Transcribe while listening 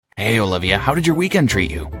Hey, Olivia, how did your weekend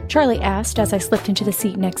treat you? Charlie asked as I slipped into the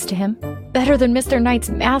seat next to him. Better than Mr.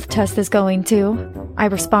 Knight's math test is going to, I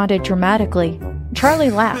responded dramatically.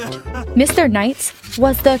 Charlie laughed. Mr. Knight's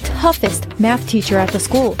was the toughest math teacher at the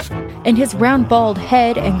school, and his round bald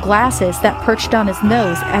head and glasses that perched on his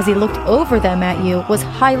nose as he looked over them at you was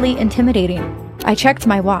highly intimidating. I checked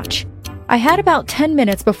my watch. I had about 10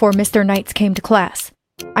 minutes before Mr. Knight's came to class.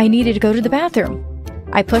 I needed to go to the bathroom.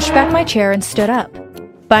 I pushed back my chair and stood up.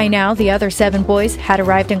 By now, the other 7 boys had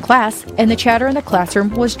arrived in class, and the chatter in the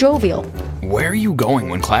classroom was jovial. Where are you going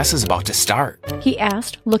when class is about to start? He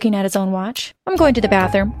asked, looking at his own watch. I'm going to the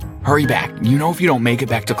bathroom. Hurry back. You know if you don't make it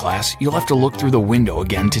back to class, you'll have to look through the window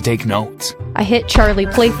again to take notes. I hit Charlie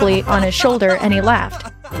playfully on his shoulder, and he laughed.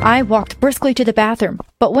 I walked briskly to the bathroom,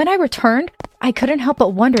 but when I returned, I couldn't help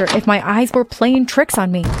but wonder if my eyes were playing tricks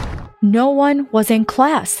on me. No one was in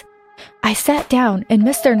class. I sat down, and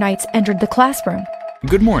Mr. Knights entered the classroom.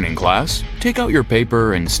 Good morning, class. Take out your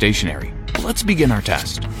paper and stationery. Let's begin our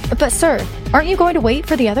test. But sir, aren't you going to wait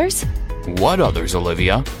for the others? What others,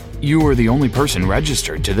 Olivia? You were the only person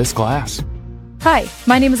registered to this class. Hi,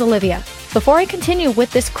 my name is Olivia. Before I continue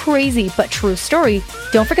with this crazy but true story,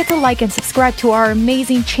 don't forget to like and subscribe to our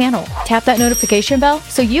amazing channel. Tap that notification bell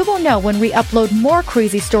so you will know when we upload more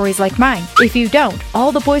crazy stories like mine. If you don't,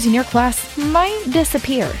 all the boys in your class might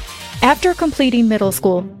disappear. After completing middle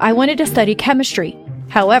school, I wanted to study chemistry.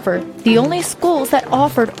 However, the only schools that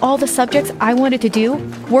offered all the subjects I wanted to do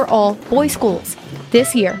were all boys' schools.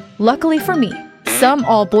 This year, luckily for me, some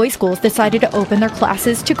all-boys schools decided to open their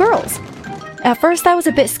classes to girls. At first, I was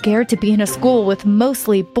a bit scared to be in a school with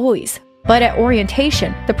mostly boys, but at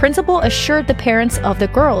orientation, the principal assured the parents of the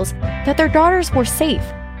girls that their daughters were safe,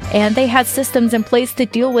 and they had systems in place to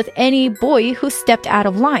deal with any boy who stepped out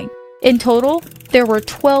of line. In total, there were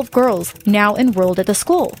 12 girls now enrolled at the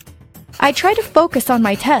school. I tried to focus on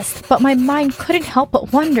my test, but my mind couldn't help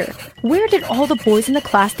but wonder, where did all the boys in the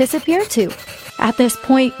class disappear to? At this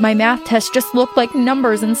point, my math test just looked like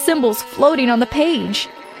numbers and symbols floating on the page.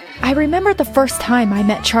 I remember the first time I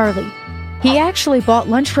met Charlie. He actually bought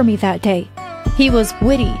lunch for me that day. He was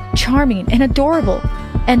witty, charming, and adorable,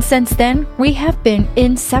 and since then, we have been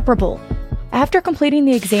inseparable. After completing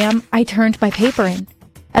the exam, I turned my paper in.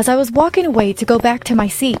 As I was walking away to go back to my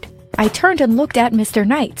seat, I turned and looked at Mr.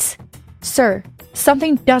 Knights. Sir,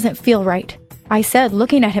 something doesn't feel right, I said,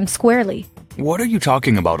 looking at him squarely. What are you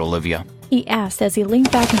talking about, Olivia? He asked as he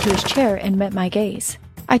leaned back into his chair and met my gaze.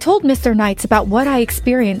 I told Mr. Knights about what I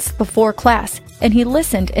experienced before class, and he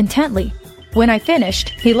listened intently. When I finished,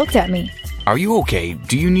 he looked at me. Are you okay?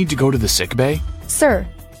 Do you need to go to the sick bay? Sir,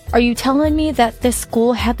 are you telling me that this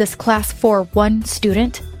school had this class for one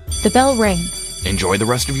student? The bell rang. Enjoy the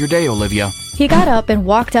rest of your day, Olivia. He got up and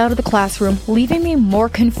walked out of the classroom, leaving me more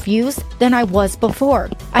confused than I was before.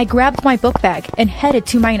 I grabbed my book bag and headed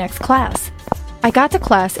to my next class. I got to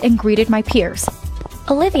class and greeted my peers.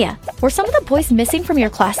 Olivia, were some of the boys missing from your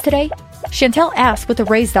class today? Chantel asked with a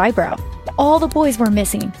raised eyebrow. All the boys were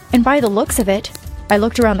missing, and by the looks of it, I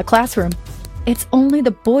looked around the classroom. It's only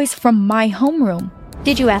the boys from my homeroom.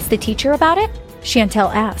 Did you ask the teacher about it?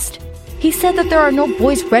 Chantel asked. He said that there are no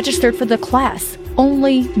boys registered for the class,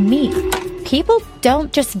 only me. People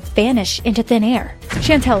don't just vanish into thin air,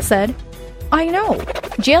 Chantel said. I know,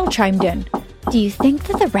 Jill chimed in. Do you think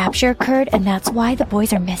that the rapture occurred and that's why the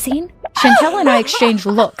boys are missing? Chantel and I exchanged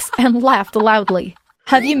looks and laughed loudly.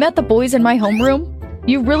 Have you met the boys in my homeroom?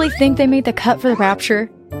 You really think they made the cut for the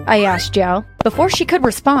rapture? I asked Jill. Before she could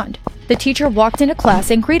respond, the teacher walked into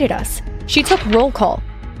class and greeted us. She took roll call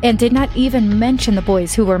and did not even mention the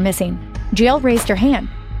boys who were missing. Jill raised her hand.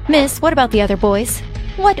 Miss, what about the other boys?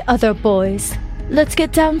 What other boys? Let's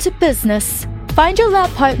get down to business. Find your lab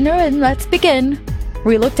partner and let's begin.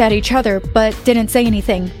 We looked at each other but didn't say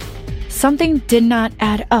anything. Something did not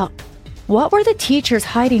add up. What were the teachers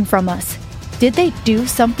hiding from us? Did they do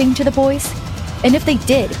something to the boys? And if they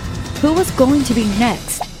did, who was going to be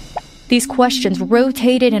next? These questions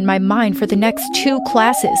rotated in my mind for the next 2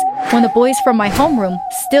 classes when the boys from my homeroom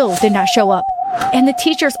still did not show up. And the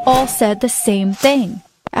teachers all said the same thing.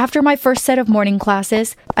 After my first set of morning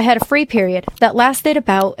classes, I had a free period that lasted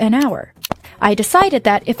about an hour. I decided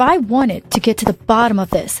that if I wanted to get to the bottom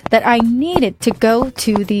of this, that I needed to go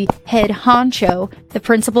to the head honcho, the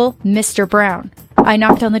principal, Mr. Brown. I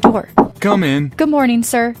knocked on the door. Come in. Good morning,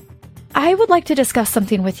 sir. I would like to discuss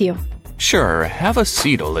something with you. Sure, have a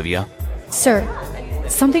seat, Olivia. Sir,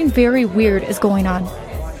 something very weird is going on.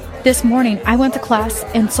 This morning, I went to class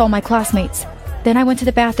and saw my classmates. Then I went to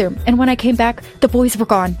the bathroom, and when I came back, the boys were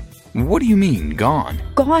gone. What do you mean, gone?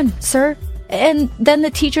 Gone, sir. And then the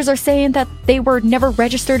teachers are saying that they were never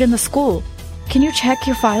registered in the school. can you check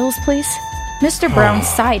your files, please? Mr. Brown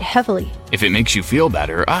sighed heavily. If it makes you feel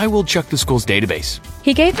better, I will check the school's database.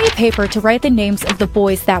 He gave me a paper to write the names of the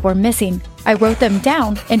boys that were missing. I wrote them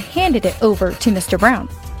down and handed it over to Mr. Brown.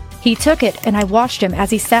 He took it and I watched him as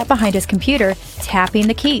he sat behind his computer, tapping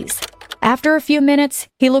the keys. After a few minutes,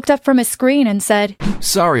 he looked up from his screen and said,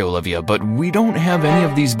 Sorry, Olivia, but we don't have any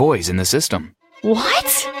of these boys in the system.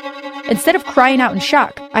 What? Instead of crying out in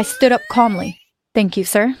shock, I stood up calmly. Thank you,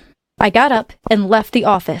 sir. I got up and left the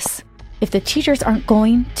office. If the teachers aren't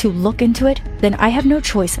going to look into it, then I have no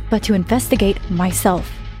choice but to investigate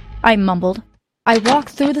myself. I mumbled. I walked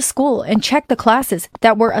through the school and checked the classes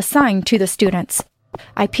that were assigned to the students.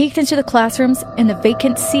 I peeked into the classrooms, and the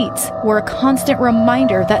vacant seats were a constant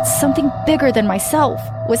reminder that something bigger than myself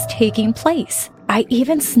was taking place. I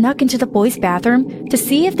even snuck into the boys' bathroom to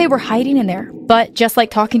see if they were hiding in there, but just like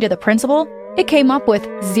talking to the principal, it came up with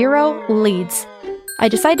 0 leads. I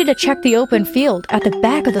decided to check the open field at the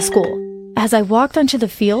back of the school. As I walked onto the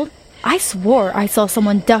field, I swore I saw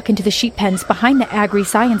someone duck into the sheep pens behind the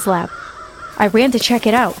agri-science lab. I ran to check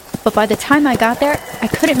it out, but by the time I got there, I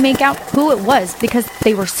couldn't make out who it was because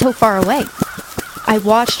they were so far away. I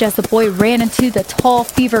watched as the boy ran into the tall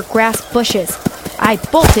fever grass bushes. I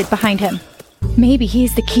bolted behind him. Maybe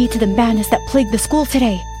he's the key to the madness that plagued the school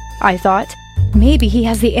today, I thought. Maybe he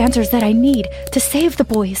has the answers that I need to save the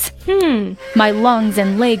boys. My lungs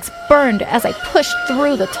and legs burned as I pushed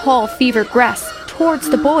through the tall fever grass towards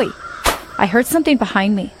the boy. I heard something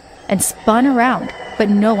behind me and spun around, but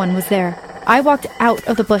no one was there. I walked out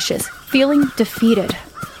of the bushes, feeling defeated.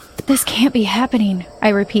 This can't be happening, I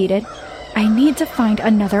repeated. I need to find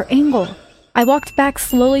another angle. I walked back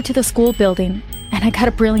slowly to the school building, and I got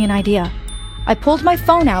a brilliant idea. I pulled my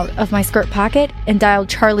phone out of my skirt pocket and dialed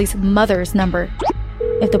Charlie's mother's number.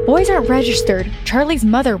 If the boys aren't registered, Charlie's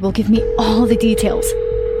mother will give me all the details.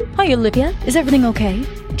 Hi, Olivia. Is everything okay?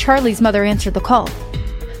 Charlie's mother answered the call.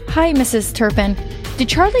 Hi, Mrs. Turpin. Did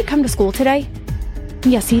Charlie come to school today?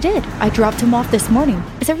 Yes, he did. I dropped him off this morning.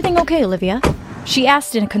 Is everything okay, Olivia? She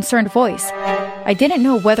asked in a concerned voice. I didn't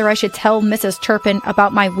know whether I should tell Mrs. Turpin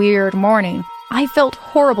about my weird morning. I felt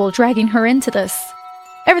horrible dragging her into this.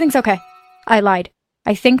 Everything's okay. I lied.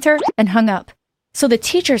 I thanked her and hung up. So the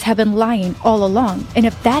teachers have been lying all along, and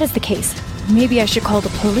if that is the case, maybe I should call the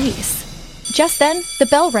police. Just then, the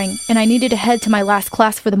bell rang, and I needed to head to my last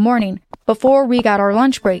class for the morning, before we got our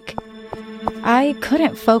lunch break. I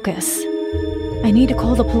couldn't focus. I need to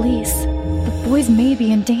call the police. The boys may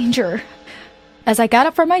be in danger. As I got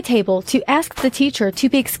up from my table to ask the teacher to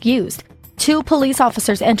be excused, 2 police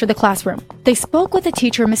officers entered the classroom. They spoke with the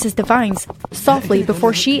teacher, Mrs. Devines, softly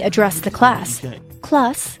before she addressed the class.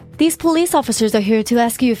 Class, these police officers are here to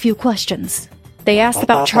ask you a few questions. They asked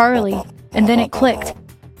about Charlie, and then it clicked.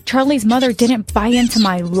 Charlie's mother didn't buy into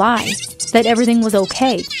my lie that everything was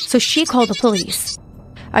okay, so she called the police.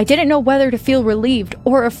 I didn't know whether to feel relieved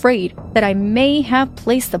or afraid that I may have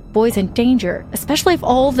placed the boys in danger, especially if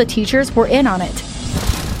all of the teachers were in on it.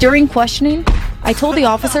 During questioning, I told the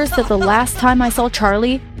officers that the last time I saw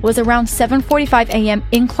Charlie was around 7:45 a.m.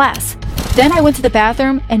 in class. Then I went to the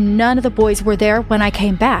bathroom and none of the boys were there when I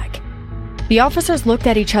came back. The officers looked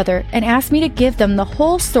at each other and asked me to give them the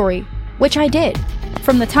whole story, which I did,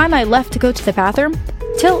 from the time I left to go to the bathroom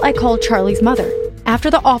till I called Charlie's mother. After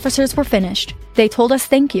the officers were finished, they told us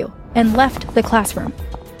thank you and left the classroom.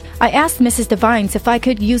 I asked Mrs. Devines if I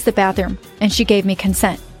could use the bathroom, and she gave me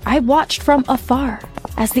consent. I watched from afar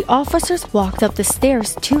as the officers walked up the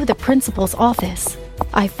stairs to the principal's office.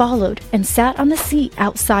 I followed and sat on the seat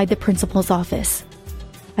outside the principal's office.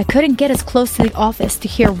 I couldn't get as close to the office to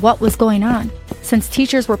hear what was going on, since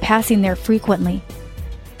teachers were passing there frequently.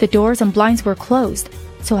 The doors and blinds were closed,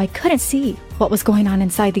 so I couldn't see what was going on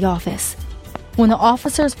inside the office. When the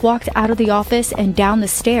officers walked out of the office and down the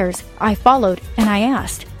stairs, I followed and I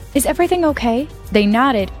asked, "Is everything okay?" They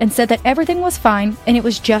nodded and said that everything was fine and it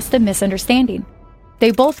was just a misunderstanding.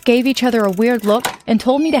 They both gave each other a weird look and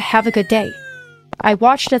told me to have a good day. I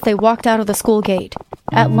watched as they walked out of the school gate.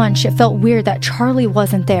 At lunch, it felt weird that Charlie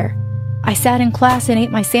wasn't there. I sat in class and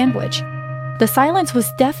ate my sandwich. The silence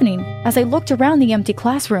was deafening as I looked around the empty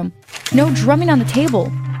classroom. No drumming on the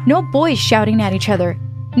table, no boys shouting at each other,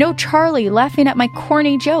 no Charlie laughing at my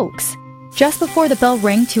corny jokes. Just before the bell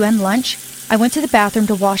rang to end lunch, I went to the bathroom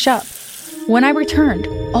to wash up. When I returned,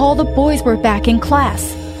 all the boys were back in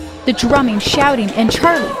class. The drumming, shouting, and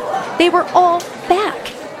Charlie, they were all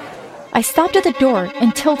back. I stopped at the door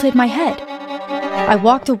and tilted my head. I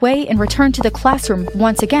walked away and returned to the classroom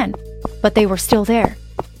once again, but they were still there.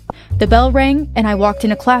 The bell rang and I walked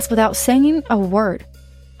into class without saying a word.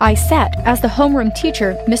 I sat as the homeroom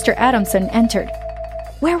teacher, Mr. Adamson, entered.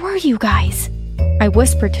 "Where were you guys?" I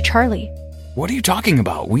whispered to Charlie. What are you talking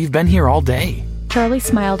about? We've been here all day. Charlie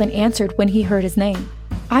smiled and answered when he heard his name.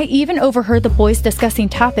 I even overheard the boys discussing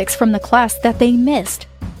topics from the class that they missed.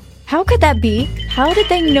 How could that be? How did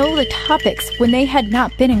they know the topics when they had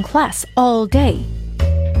not been in class all day?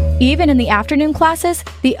 Even in the afternoon classes,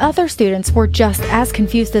 the other students were just as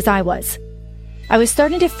confused as I was. I was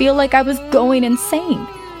starting to feel like I was going insane.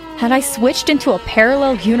 Had I switched into a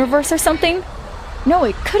parallel universe or something? No,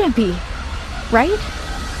 it couldn't be. Right?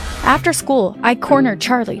 After school, I cornered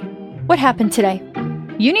Charlie. What happened today?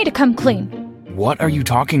 You need to come clean. What are you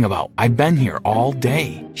talking about? I've been here all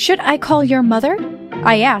day. Should I call your mother?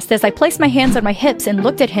 I asked as I placed my hands on my hips and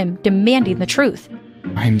looked at him, demanding the truth.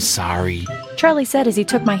 I'm sorry. Charlie said as he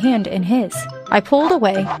took my hand in his. I pulled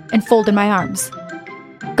away and folded my arms.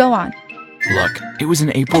 Go on. Look, it was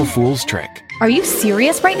an April Fool's trick. Are you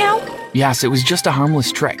serious right now? Yes, it was just a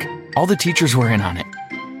harmless trick. All the teachers were in on it.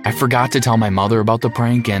 I forgot to tell my mother about the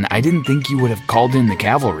prank, and I didn't think you would have called in the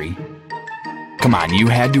cavalry. Come on, you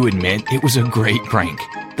had to admit it was a great prank.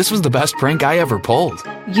 This was the best prank I ever pulled.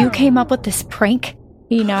 You came up with this prank?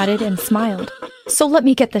 He nodded and smiled. So let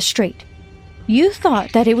me get this straight. You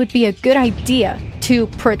thought that it would be a good idea to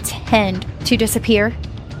pretend to disappear?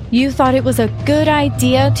 You thought it was a good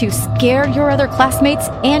idea to scare your other classmates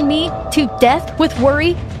and me to death with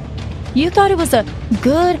worry? You thought it was a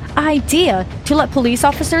good idea to let police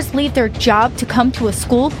officers leave their job to come to a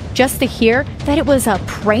school just to hear that it was a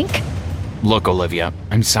prank? Look, Olivia,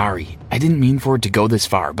 I'm sorry. I didn't mean for it to go this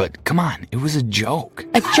far, but come on, it was a joke.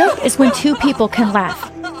 A joke is when two people can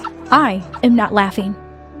laugh. I am not laughing.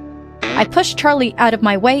 I pushed Charlie out of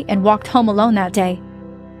my way and walked home alone that day.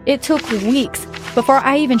 It took weeks before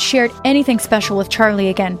I even shared anything special with Charlie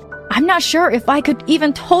again. I'm not sure if I could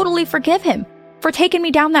even totally forgive him for taking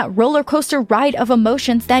me down that roller coaster ride of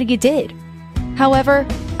emotions that he did. However,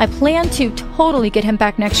 I plan to totally get him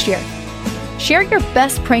back next year. Share your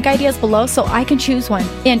best prank ideas below so I can choose one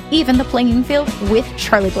and even the playing field with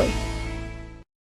Charlie Boy.